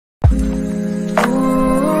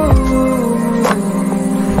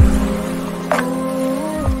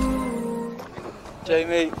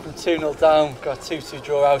Jamie, from 2-0 down, got a 2-2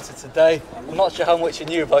 draw out of today. I'm not sure how much you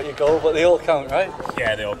knew about your goal, but they all count, right?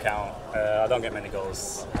 Yeah, they all count. I don't get many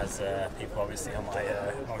goals, as people obviously on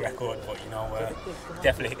my record, but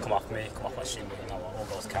definitely come off me, come off my shin, but all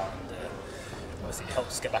goals count. And obviously it helped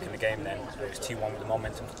us get back in the game then. It was 2-1 with the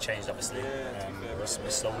momentum changed, obviously. It was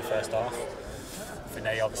slowly first half. I think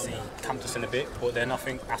they obviously camped us in a bit, but then I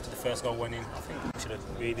think after the first goal went in, I think we should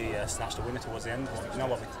have really snatched the winner towards the end. But you know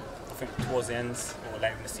what, I think towards the end or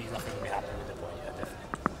later in the season, I think we'll be happy with it, but yeah,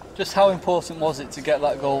 definitely. Just how important was it to get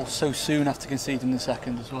that goal so soon after conceding the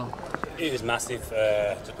second as well? It was massive,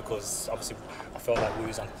 just because obviously I felt like we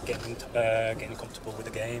was on getting comfortable with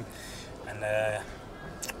the game, and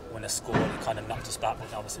when they scored, it kind of knocked us back.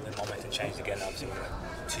 But obviously the momentum changed again. Obviously we went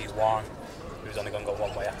 2-1. We was only going to go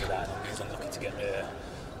one way after that, and we was unlucky to get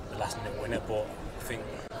the last minute winner. But I think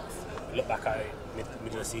look back at it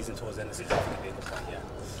middle of the season towards the end of the season, I think it'd be a good point.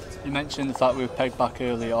 Yeah. You mentioned the fact we were pegged back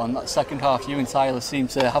early on. That second half, you and Tyler seemed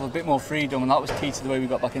to have a bit more freedom, and that was key to the way we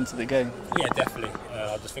got back into the game. Yeah, definitely.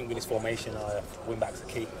 I just think with this formation, win back's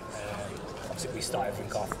the key. Obviously, we start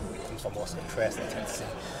everything off. It comes from more sort of press and intensity.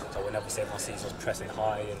 So whenever everyone sees us pressing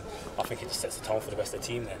high, and I think it just sets the tone for the rest of the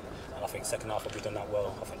team then. And I think second half we've done that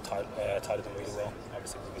well. I think Tyler done really well.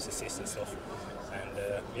 Obviously with his assists and stuff.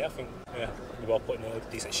 And I think we were putting a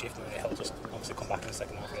decent shift, and it helped us obviously come back in the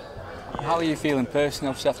second half. Yeah. How are you feeling personally?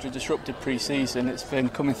 Obviously after a disrupted pre-season, it's been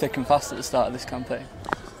coming thick and fast at the start of this campaign.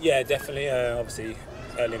 Yeah, definitely. Obviously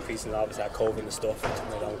early in pre-season, obviously had COVID and stuff. It took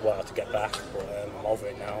me a long while to get back, but I'm over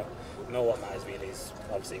it now. You know what matters really is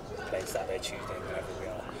obviously playing Saturday, Tuesday, whenever we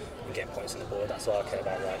are, and getting points on the board. That's all I care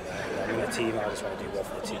about right now. I'm in a team. I just want to do well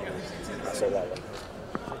for the team. That's all I want.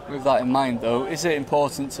 With that in mind though, is it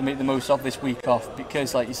important to make the most of this week off,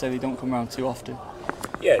 because like you say, they don't come around too often?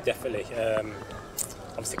 Yeah, definitely.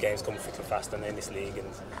 Obviously games come thick and fast in this league, and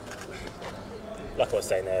like I was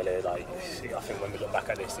saying earlier, I think when we look back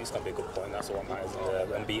at this, it's going to be a good point. That's all that matters. And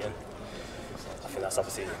we're unbeaten. I think that's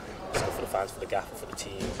obviously good for the fans, for the gaffer, for the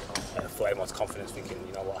team, for everyone's confidence, thinking,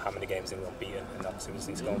 how many games in we're unbeaten, and obviously we just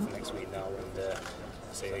need to go on for next week now. And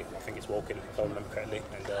I think it's Woking, if I remember correctly,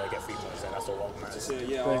 and get 3 points, and that's all that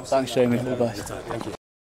matters. Thanks, Jamie. All the best. Thank you.